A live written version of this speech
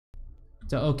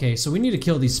So, okay, so we need to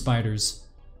kill these spiders.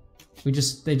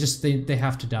 They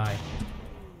have to die.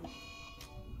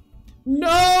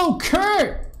 No,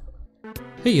 Kurt!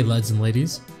 Hey, you lads and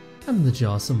ladies. I'm the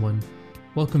Jawesome one.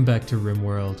 Welcome back to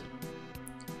RimWorld.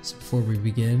 So before we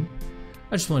begin,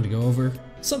 I just wanted to go over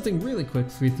something really quick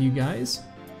with you guys.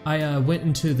 I went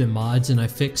into the mods and I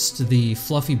fixed the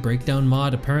fluffy breakdown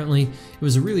mod. Apparently, it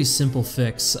was a really simple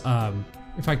fix.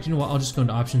 In fact, you know what? I'll just go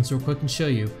into options real quick and show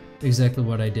you exactly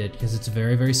what I did, because it's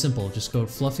very, very simple. Just go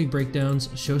to fluffy breakdowns,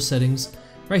 show settings.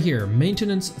 Right here,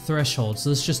 maintenance thresholds. So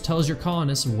this just tells your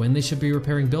colonists when they should be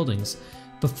repairing buildings.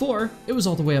 Before, it was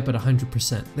all the way up at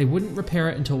 100%. They wouldn't repair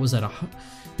it until it was at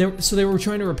so they were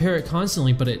trying to repair it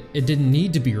constantly, but it didn't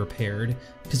need to be repaired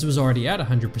because it was already at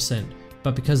 100%.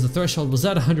 But because the threshold was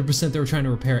at 100%, they were trying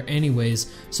to repair it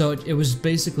anyways. So it was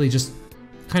basically just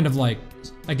kind of like,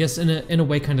 I guess in a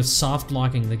way, kind of soft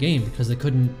locking the game because they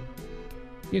couldn't,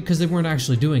 because they weren't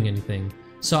actually doing anything.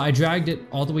 So I dragged it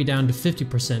all the way down to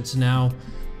 50%. So now,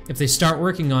 if they start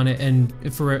working on it and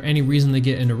if for any reason they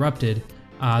get interrupted,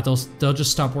 they'll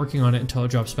just stop working on it until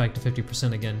it drops back to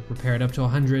 50% again. Repair it up to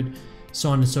 100, so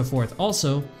on and so forth.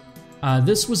 Also,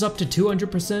 this was up to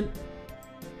 200%.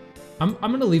 I'm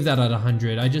gonna leave that at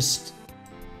 100.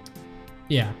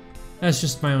 Yeah, that's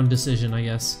just my own decision, I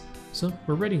guess. So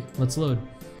we're ready. Let's load.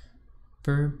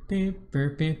 Burp beep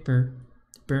burp beep burp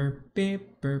burp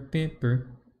beep burp beep burp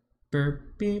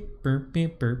burp beep burp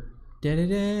beep burp da da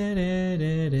da da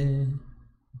da da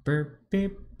burp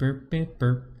beep burp beep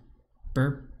burp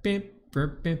burp beep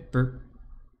burp beep burp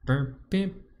burp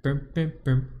beep burp beep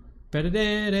burp ba da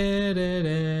da da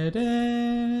da da.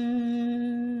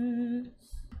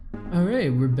 All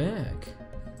right, we're back.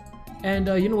 And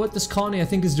you know what? This colony I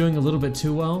think is doing a little bit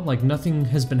too well. Like nothing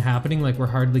has been happening. Like we're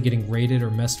hardly getting raided or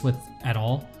messed with at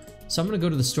all. So I'm gonna go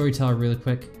to the storyteller really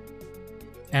quick.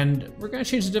 And we're gonna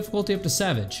change the difficulty up to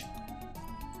savage.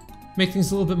 Make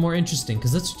things a little bit more interesting,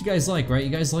 because that's what you guys like, right? You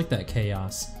guys like that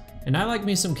chaos. And I like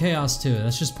me some chaos too.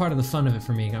 That's just part of the fun of it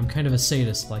for me. I'm kind of a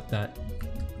sadist like that.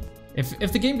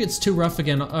 If the game gets too rough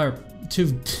again, or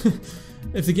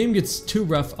if the game gets too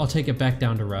rough, I'll take it back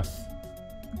down to rough.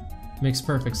 Makes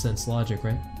perfect sense, logic,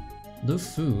 right? The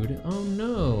food, oh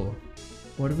no.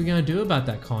 What are we gonna do about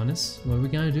that, colonists? What are we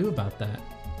gonna do about that?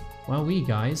 Wowee,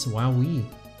 guys, wowee.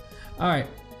 All right,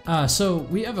 so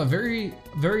we have a very,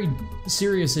 very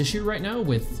serious issue right now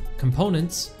with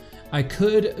components. I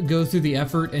could go through the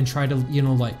effort and try to, you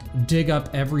know, like dig up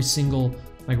every single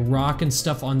like rock and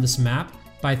stuff on this map,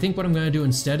 but I think what I'm gonna do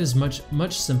instead is much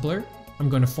simpler. I'm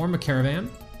gonna form a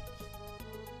caravan,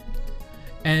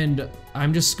 and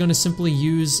I'm just gonna simply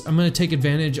I'm gonna take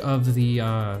advantage of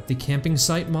the camping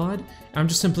site mod. I'm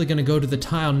just simply gonna go to the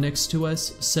tile next to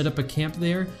us, set up a camp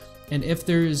there, and if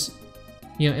there's,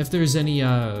 you know, if there's any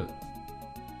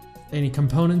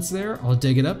components there, I'll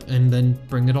dig it up and then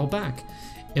bring it all back.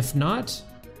 If not,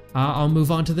 I'll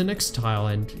move on to the next tile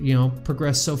and, you know,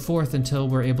 progress so forth until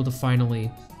we're able to finally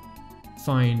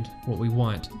find what we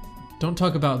want. Don't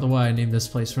talk about the why I named this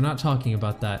place. We're not talking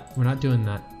about that. We're not doing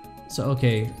that. So,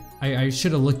 okay, I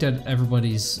should have looked at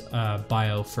everybody's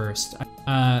bio first.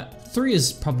 3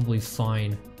 is probably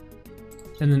fine.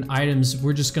 And then items,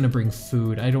 we're just gonna bring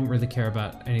food. I don't really care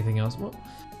about anything else. Well,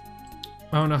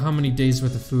 I don't know how many days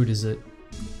worth of food is it?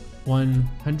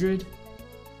 100?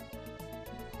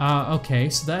 Okay,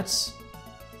 so that's...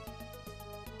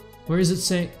 Where is it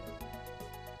saying?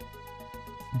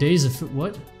 Days of food,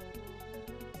 what?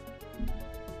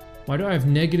 Why do I have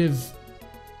negative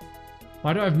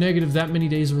that many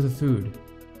days worth of food?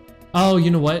 Oh, you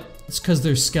know what? It's because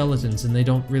they're skeletons and they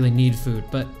don't really need food,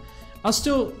 but I'll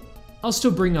still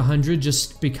bring 100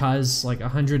 just because like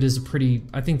 100 is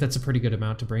I think that's a pretty good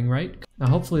amount to bring, right? Now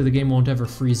hopefully the game won't ever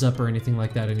freeze up or anything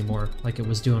like that anymore, like it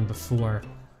was doing before.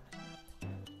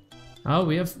 Oh,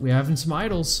 we're having some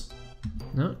idols.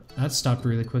 No, that stopped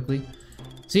really quickly.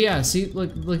 So yeah, see,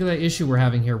 look at that issue we're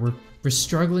having here. We're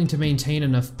struggling to maintain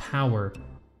enough power,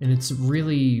 and it's just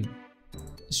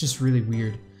really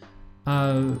weird.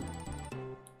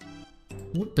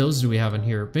 What builds do we have in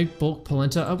here? Big bulk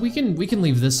polenta. We can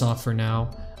leave this off for now.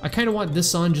 I kind of want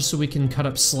this on just so we can cut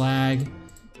up slag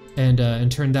and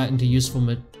turn that into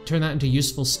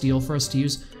useful steel for us to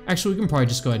use. Actually, we can probably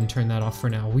just go ahead and turn that off for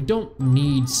now. We don't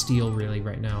need steel really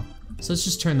right now, so let's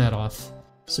just turn that off.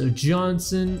 So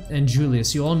Johnson and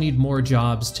Julius, you all need more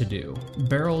jobs to do.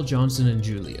 Beryl, Johnson, and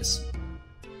Julius.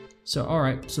 So all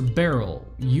right, so Beryl,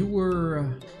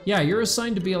 you're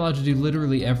assigned to be allowed to do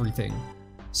literally everything.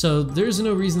 So there's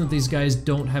no reason that these guys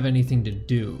don't have anything to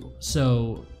do.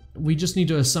 So we just need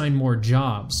to assign more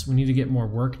jobs. We need to get more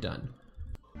work done.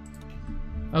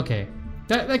 Okay,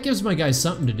 that gives my guys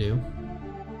something to do.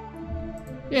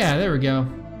 Yeah, there we go.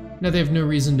 Now they have no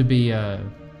reason to be,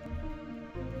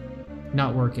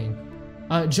 not working.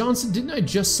 Johnson, didn't I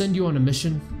just send you on a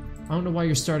mission? I don't know why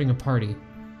you're starting a party.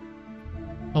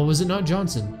 Oh, was it not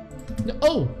Johnson? No,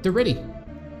 oh, they're ready.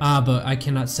 But I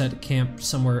cannot set camp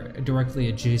somewhere directly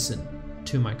adjacent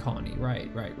to my colony.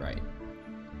 Right.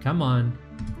 Come on.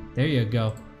 There you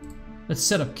go. Let's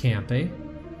set up camp, eh?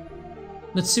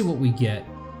 Let's see what we get.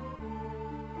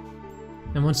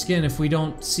 And once again, if we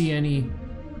don't see any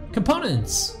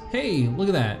components, hey, look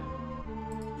at that.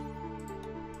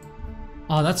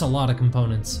 Oh, that's a lot of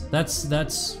components. That's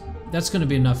gonna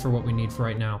be enough for what we need for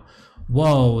right now.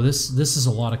 Whoa, this is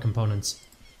a lot of components.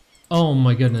 Oh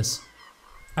my goodness.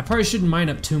 I probably shouldn't mine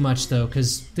up too much though,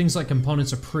 because things like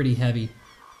components are pretty heavy.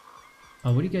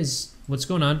 What do you guys, what's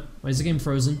going on? Why is the game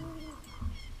frozen?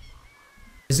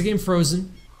 Is the game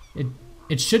frozen?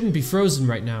 It shouldn't be frozen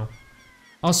right now.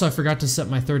 Also, I forgot to set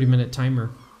my 30-minute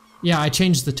timer. Yeah, I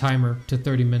changed the timer to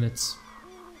 30 minutes.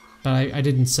 But I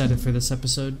didn't set it for this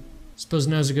episode. Suppose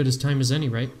now's as good as time as any,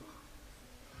 right?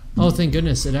 Oh, thank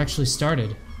goodness, it actually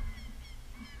started.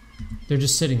 They're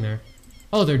just sitting there.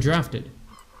 Oh, they're drafted.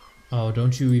 Oh,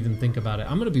 don't you even think about it.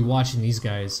 I'm gonna be watching these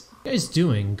guys. What are you guys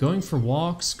doing? Going for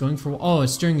walks? Going for... Oh,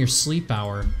 it's during your sleep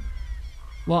hour.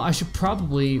 Well, I should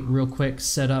probably, real quick,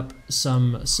 set up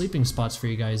some sleeping spots for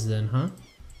you guys then, huh?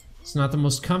 It's not the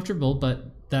most comfortable,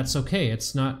 but that's okay.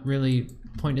 It's not really...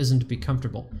 Point isn't to be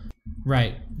comfortable.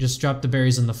 Right, just drop the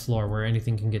berries on the floor where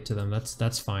anything can get to them.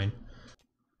 That's fine.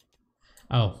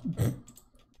 Oh.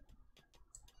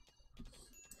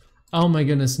 Oh my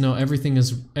goodness, no, everything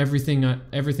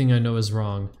I know is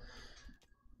wrong.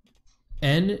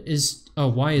 N is, oh,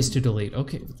 Y is to delete.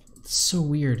 Okay, it's so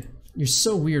weird. You're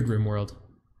so weird, RimWorld.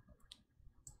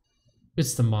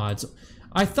 It's the mods.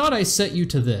 I thought I set you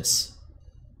to this.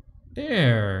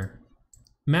 There.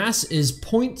 Mass is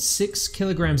 0.6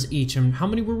 kilograms each, and how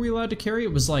many were we allowed to carry?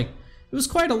 It was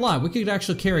quite a lot. We could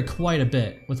actually carry quite a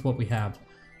bit with what we have.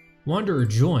 Wanderer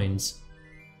joins.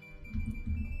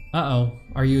 Uh-oh,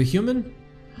 are you a human?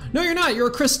 No, you're not, you're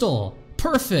a crystal!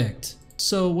 Perfect!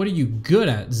 So, what are you good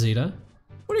at, Zeta?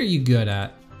 What are you good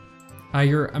at?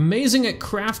 You're amazing at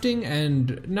crafting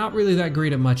and not really that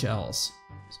great at much else.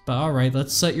 But alright,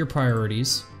 let's set your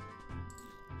priorities.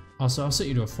 Also, I'll set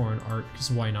you to a foreign art,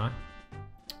 because why not?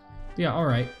 Yeah,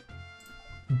 alright.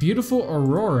 Beautiful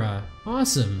Aurora.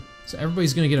 Awesome. So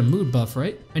everybody's gonna get a mood buff,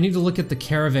 right? I need to look at the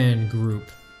caravan group.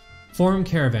 Form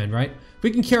caravan, right? We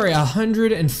can carry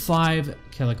 105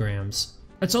 kilograms.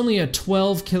 That's only a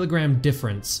 12 kilogram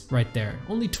difference right there.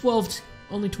 Only 12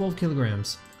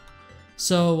 kilograms.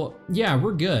 So, yeah,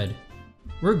 we're good.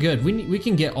 We're good. We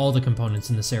can get all the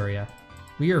components in this area.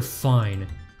 We are fine.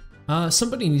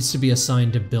 Somebody needs to be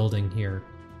assigned to building here.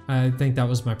 I think that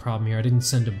was my problem here. I didn't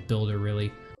send a builder,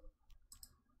 really.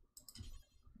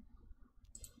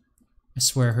 I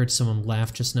swear I heard someone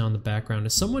laugh just now in the background.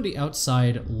 Is somebody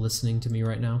outside listening to me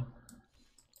right now?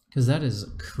 Because that is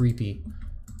creepy.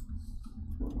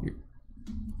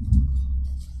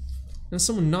 And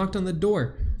someone knocked on the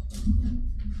door.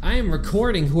 I am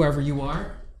recording, whoever you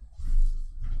are.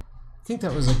 I think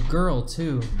that was a girl,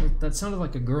 too. That sounded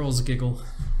like a girl's giggle.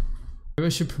 Maybe I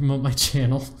should promote my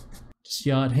channel. Just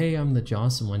yell out, hey, I'm the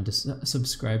Jawesome one, just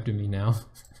subscribe to me now.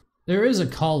 There is a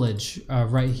college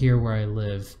right here where I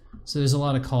live. So there's a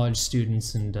lot of college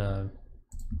students, and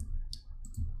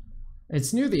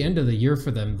it's near the end of the year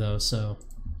for them though, so.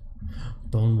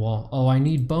 Bone wall. Oh, I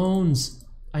need bones.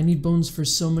 I need bones for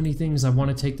so many things. I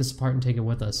want to take this apart and take it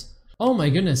with us. Oh my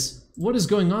goodness. What is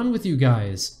going on with you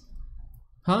guys?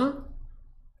 Huh?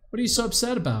 What are you so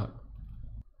upset about?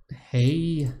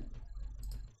 Hey.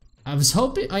 I was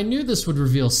hoping, I knew this would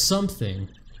reveal something.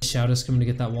 Shoutous coming to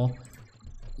get that wall.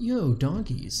 Yo,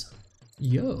 donkeys.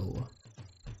 Yo.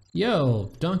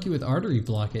 Yo, donkey with artery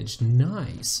blockage.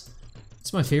 Nice.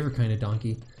 It's my favorite kind of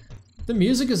donkey. The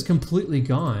music is completely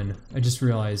gone. I just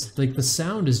realized. Like, the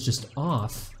sound is just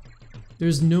off.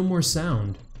 There's no more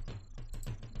sound.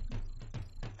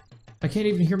 I can't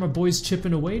even hear my boys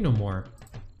chipping away no more.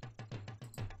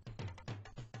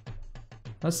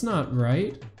 That's not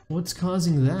right. What's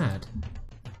causing that?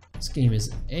 This game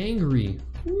is angry.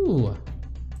 Ooh.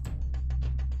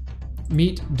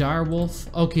 Meet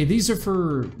direwolf. Okay, these are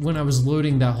for when I was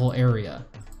loading that whole area.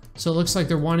 So it looks like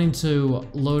they're wanting to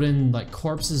load in like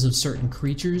corpses of certain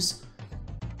creatures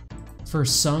for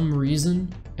some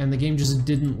reason, and the game just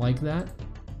didn't like that,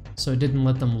 so it didn't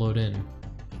let them load in.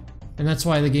 And that's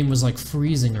why the game was like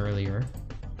freezing earlier.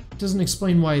 It doesn't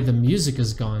explain why the music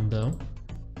is gone though.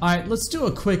 Alright, let's do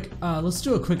a quick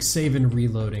save and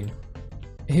reloading.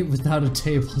 8 without a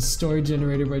table, story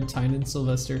generated by Tyne and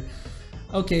Sylvester.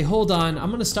 Okay, hold on. I'm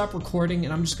gonna stop recording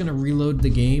and I'm just gonna reload the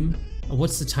game.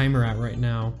 What's the timer at right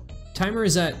now? Timer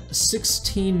is at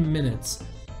 16 minutes.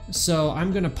 So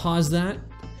I'm gonna pause that,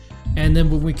 and then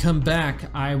when we come back,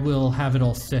 I will have it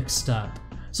all fixed up.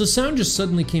 So sound just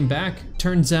suddenly came back.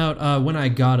 Turns out when I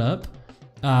got up,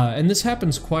 and this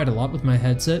happens quite a lot with my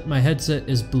headset. My headset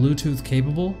is Bluetooth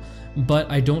capable, but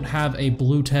I don't have a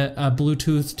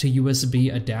Bluetooth to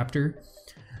USB adapter.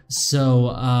 So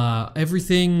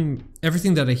everything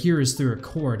that I hear is through a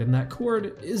cord, and that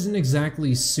cord isn't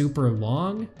exactly super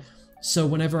long. So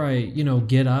whenever I,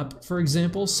 get up, for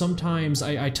example, sometimes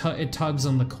it tugs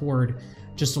on the cord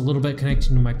just a little bit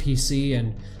connecting to my PC,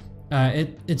 and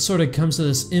it sort of comes to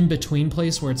this in-between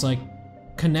place where it's like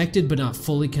connected but not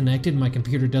fully connected. My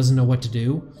computer doesn't know what to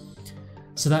do.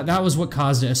 So that was what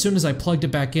caused it. As soon as I plugged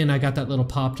it back in, I got that little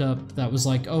popped up that was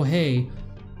like, oh hey,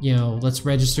 let's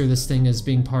register this thing as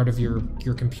being part of your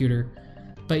computer.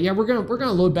 But yeah, we're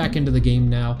gonna load back into the game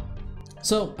now.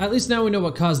 So at least now we know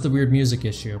what caused the weird music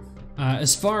issue.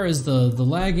 As far as the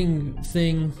lagging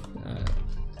thing,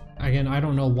 again, I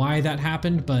don't know why that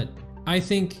happened, but I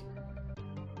think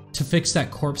to fix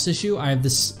that corpse issue, I have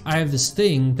this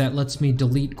thing that lets me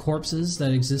delete corpses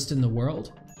that exist in the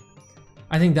world.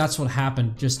 I think that's what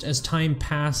happened. Just as time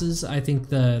passes, I think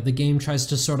the game tries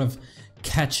to sort of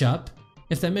catch up,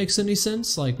 if that makes any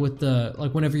sense. Like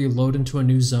whenever you load into a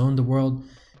new zone, the world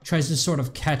tries to sort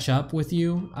of catch up with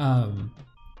you,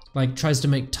 like tries to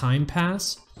make time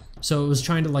pass. So it was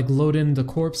trying to like load in the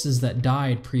corpses that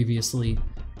died previously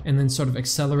and then sort of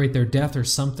accelerate their death or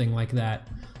something like that.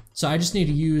 So I just need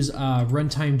to use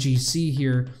runtime GC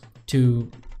here to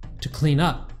clean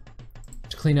up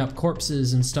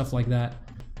corpses and stuff like that.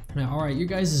 Now, all right, your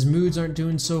guys' moods aren't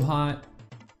doing so hot.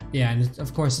 Yeah, and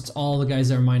of course it's all the guys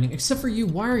that are mining, except for you.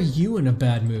 Why are you in a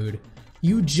bad mood?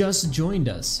 You just joined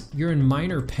us. You're in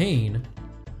minor pain.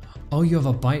 Oh, you have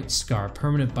a bite scar,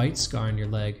 permanent bite scar on your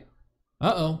leg.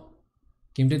 Uh-oh.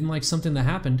 Game didn't like something that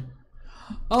happened.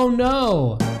 Oh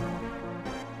no!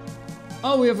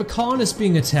 Oh, we have a colonist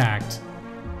being attacked.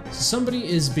 So somebody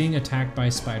is being attacked by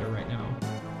a spider right now.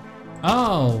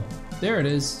 Oh, there it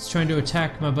is. It's trying to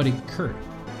attack my buddy Kurt.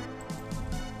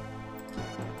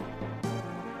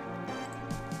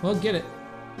 Well, get it.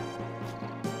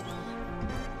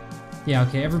 Yeah,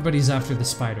 okay, everybody's after the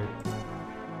spider.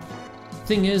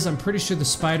 Thing is, I'm pretty sure the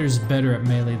spider's better at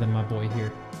melee than my boy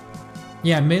here.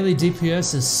 Yeah, melee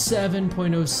DPS is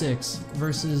 7.06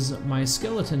 versus my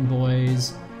skeleton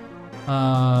boys.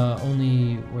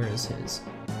 Where is his?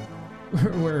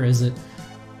 Where is it?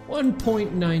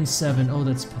 1.97. Oh,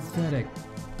 that's pathetic.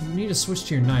 You need to switch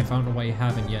to your knife. I don't know why you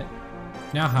haven't yet.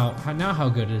 Now how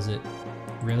good is it?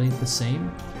 Really? The same?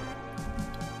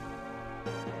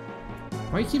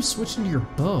 Why you keep switching to your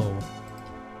bow?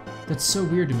 That's so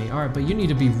weird to me. Alright, but you need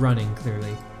to be running,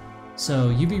 clearly. So,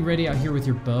 you be ready out here with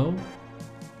your bow.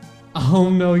 Oh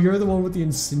no, you're the one with the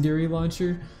incendiary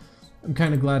launcher? I'm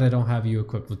kind of glad I don't have you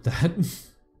equipped with that.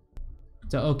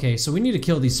 So, okay, so we need to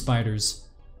kill these spiders.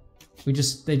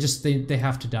 They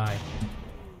have to die.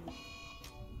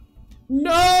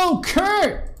 No,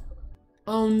 Kurt!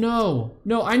 Oh no.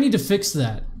 No, I need to fix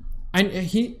that.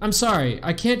 I'm sorry,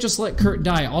 I can't just let Kurt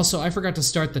die. Also, I forgot to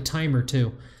start the timer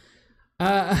too.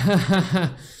 Okay,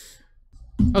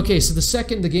 so the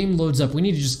second the game loads up, we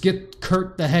need to just get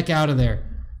Kurt the heck out of there.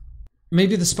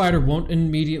 Maybe the spider won't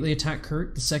immediately attack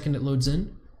Kurt the second it loads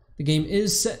in. The game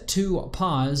is set to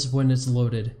pause when it's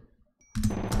loaded.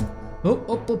 Oh.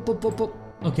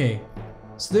 Okay,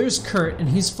 so there's Kurt, and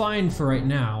he's fine for right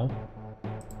now.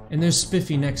 And there's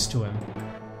Spiffy next to him.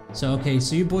 So, okay,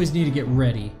 so you boys need to get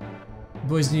ready. You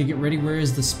boys need to get ready. Where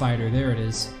is the spider? There it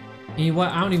is. And you know what?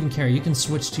 I don't even care. You can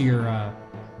switch to your,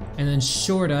 and then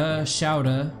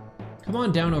Shoutout. Come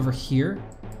on down over here.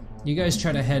 You guys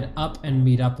try to head up and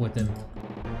meet up with him.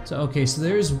 So, okay, so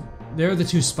there are the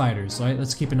two spiders, right?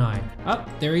 Let's keep an eye. Up,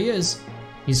 there he is.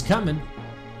 He's coming.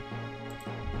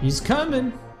 He's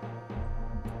coming.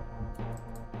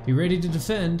 Be ready to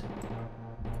defend.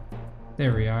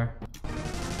 There we are.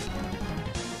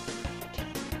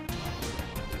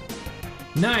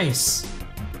 Nice.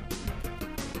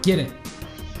 Get it.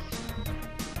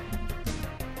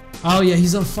 Oh yeah,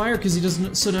 he's on fire because he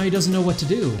doesn't. So now he doesn't know what to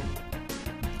do.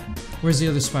 Where's the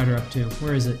other spider up to?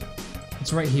 Where is it?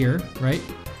 It's right here, right?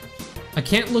 I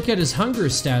can't look at his hunger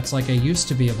stats like I used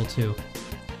to be able to.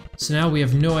 So now we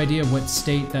have no idea what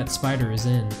state that spider is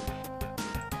in.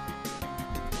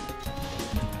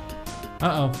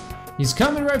 Uh-oh. He's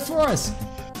coming right for us!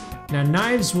 Now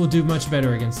knives will do much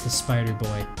better against the spider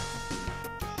boy.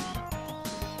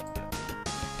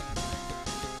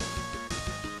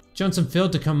 Johnson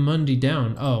failed to come Monday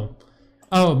down. Oh.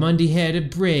 Oh, Mundy had a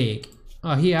break.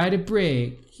 Oh, he had a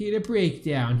break. He had a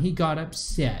breakdown. He got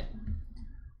upset.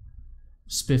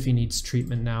 Spiffy needs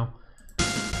treatment now.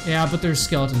 Yeah, but they're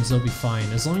skeletons. They'll be fine.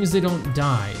 As long as they don't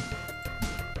die.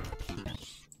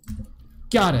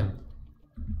 Got him.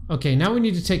 Okay, now we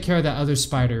need to take care of that other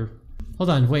spider. Hold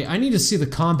on, wait. I need to see the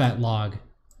combat log.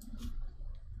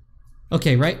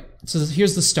 Okay, right? So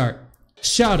here's the start.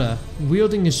 Shoutout,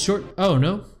 wielding his short... Oh,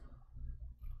 no?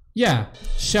 Yeah.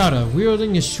 Shoutout,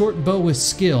 wielding his short bow with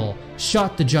skill,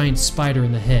 shot the giant spider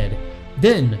in the head.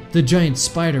 Then, the giant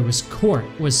spider was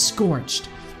scorched.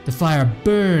 The fire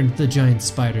burned the giant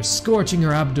spider, scorching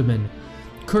her abdomen.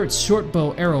 Kurt's short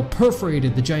bow arrow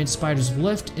perforated the giant spider's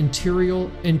left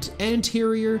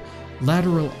anterior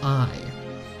lateral eye.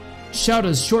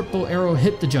 Shouta's short bow arrow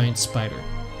hit the giant spider.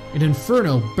 An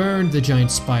inferno burned the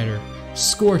giant spider,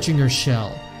 scorching her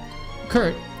shell.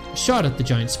 Kurt shot at the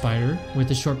giant spider with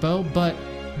the short bow, but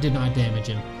did not damage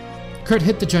him. Kurt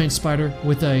hit the giant spider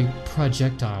with a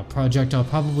projectile. Projectile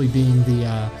probably being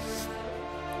the,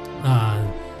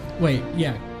 wait,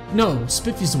 yeah. No,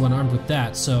 Spiffy's the one armed with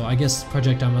that, so I guess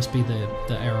projectile must be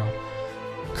the arrow.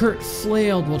 Kurt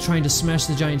flailed while trying to smash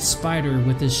the giant spider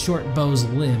with his short bow's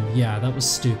limb. Yeah, that was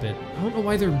stupid. I don't know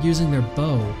why they're using their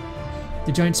bow.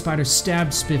 The giant spider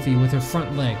stabbed Spiffy with her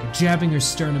front leg, jabbing her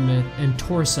sternum and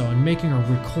torso and making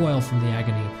her recoil from the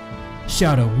agony.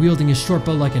 Shoutout, wielding his short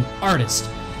bow like an artist,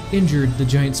 injured the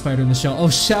giant spider in the shell. Oh,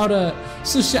 Shoutout!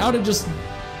 So Shoutout just...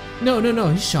 No,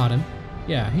 he shot him.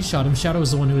 Yeah, he shot him. Shoutout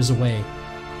was the one who was away.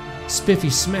 Spiffy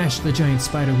smashed the giant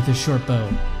spider with his short bow.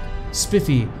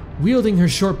 Spiffy, wielding her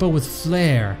short bow with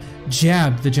flair,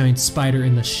 jabbed the giant spider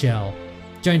in the shell.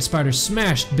 Giant spider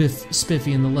smashed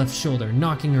Spiffy in the left shoulder,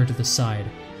 knocking her to the side.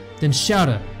 Then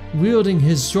Shoutout, wielding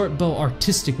his short bow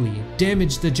artistically,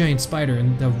 damaged the giant spider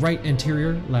in the right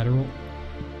anterior lateral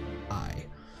eye.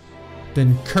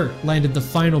 Then Kurt landed the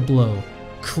final blow,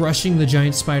 crushing the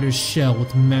giant spider's shell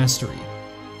with mastery.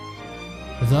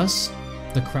 Thus,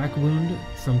 the crack wound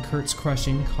from Kurt's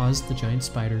crushing caused the giant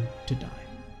spider to die.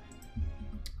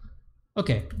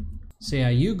 Okay, so yeah,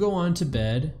 you go on to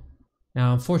bed.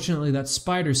 Now, unfortunately, that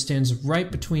spider stands right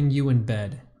between you and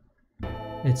bed.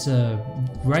 It's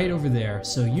right over there,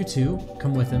 so you two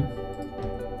come with him.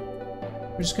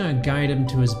 We're just gonna guide him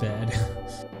to his bed.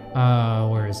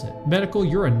 Where is it? Medical,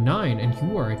 you're a 9 and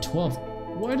you are a 12.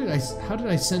 How did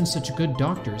I send such good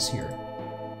doctors here?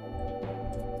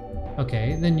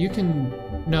 Okay, then you can...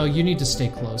 No, you need to stay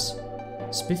close.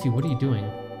 Spiffy, what are you doing?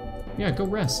 Yeah, go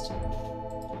rest.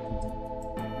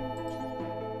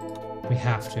 We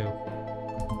have to.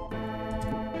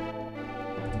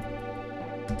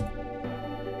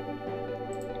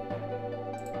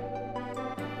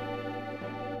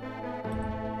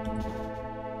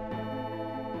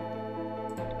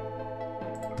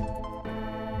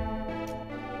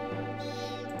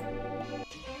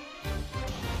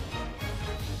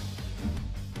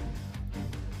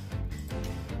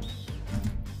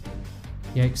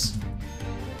 Yikes.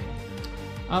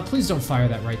 Please don't fire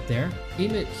that right there.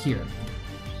 Aim it here.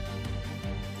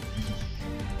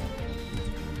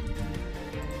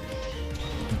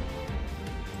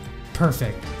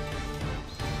 Perfect.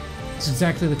 It's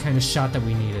exactly the kind of shot that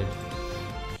we needed.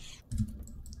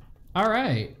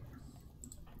 Alright.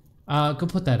 Go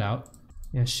put that out.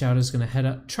 Yeah, Shouta's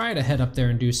gonna try to head up there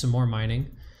and do some more mining.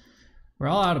 We're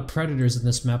all out of predators in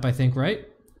this map, I think, right?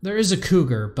 There is a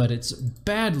cougar, but it's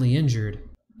badly injured.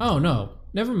 Oh no,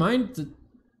 never mind.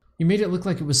 You made it look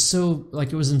like it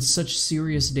was in such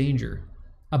serious danger.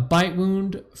 A bite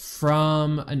wound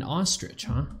from an ostrich,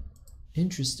 huh?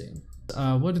 Interesting.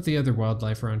 What are the other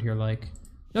wildlife around here like?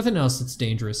 Nothing else that's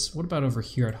dangerous. What about over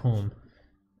here at home?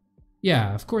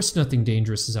 Yeah, of course nothing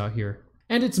dangerous is out here.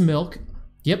 And it's milk.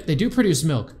 Yep, they do produce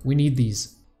milk. We need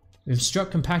these. We've struck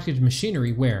compacted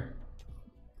machinery. Where?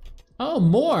 Oh,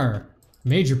 more!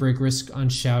 Major break risk on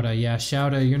Shoutout. Yeah,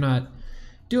 Shoutout, you're not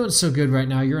doing so good right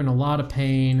now. You're in a lot of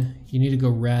pain. You need to go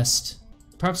rest.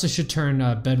 Perhaps I should turn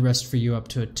bed rest for you up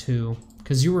to a 2,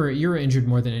 because you were injured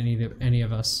more than any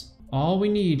of us. All we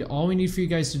need for you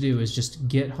guys to do is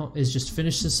just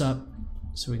finish this up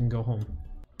so we can go home.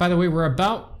 By the way,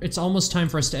 it's almost time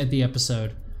for us to end the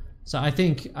episode. So I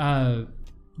think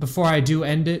before I do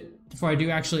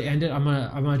actually end it, I'm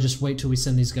gonna just wait till we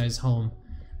send these guys home.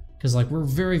 Because like we're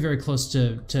very, very close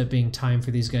to being time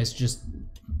for these guys to just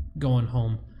go on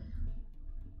home.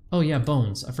 Oh yeah,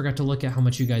 bones. I forgot to look at how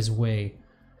much you guys weigh.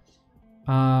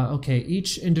 Okay,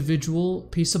 each individual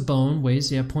piece of bone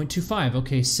weighs 0.25.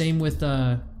 Okay, same with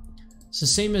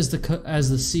same as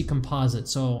the C composite.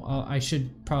 So I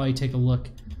should probably take a look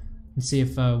and see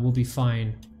if we'll be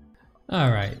fine.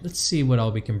 Alright, let's see what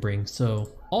all we can bring. So,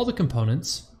 all the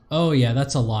components. Oh yeah,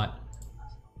 that's a lot.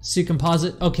 See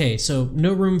composite? Okay, so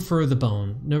no room for the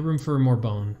bone. No room for more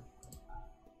bone.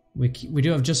 We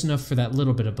do have just enough for that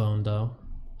little bit of bone though.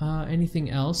 Anything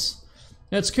else?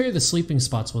 Let's carry the sleeping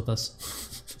spots with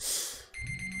us.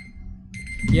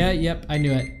 Yeah, yep, I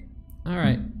knew it.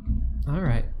 Alright.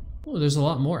 Alright. Oh, there's a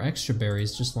lot more extra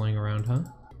berries just lying around, huh?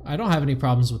 I don't have any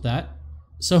problems with that.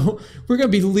 So, we're gonna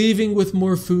be leaving with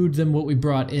more food than what we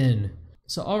brought in.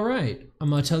 So, alright. I'm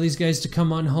gonna tell these guys to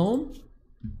come on home.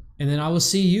 And then I will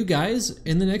see you guys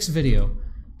in the next video.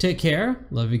 Take care,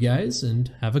 love you guys,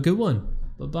 and have a good one.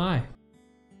 Bye-bye.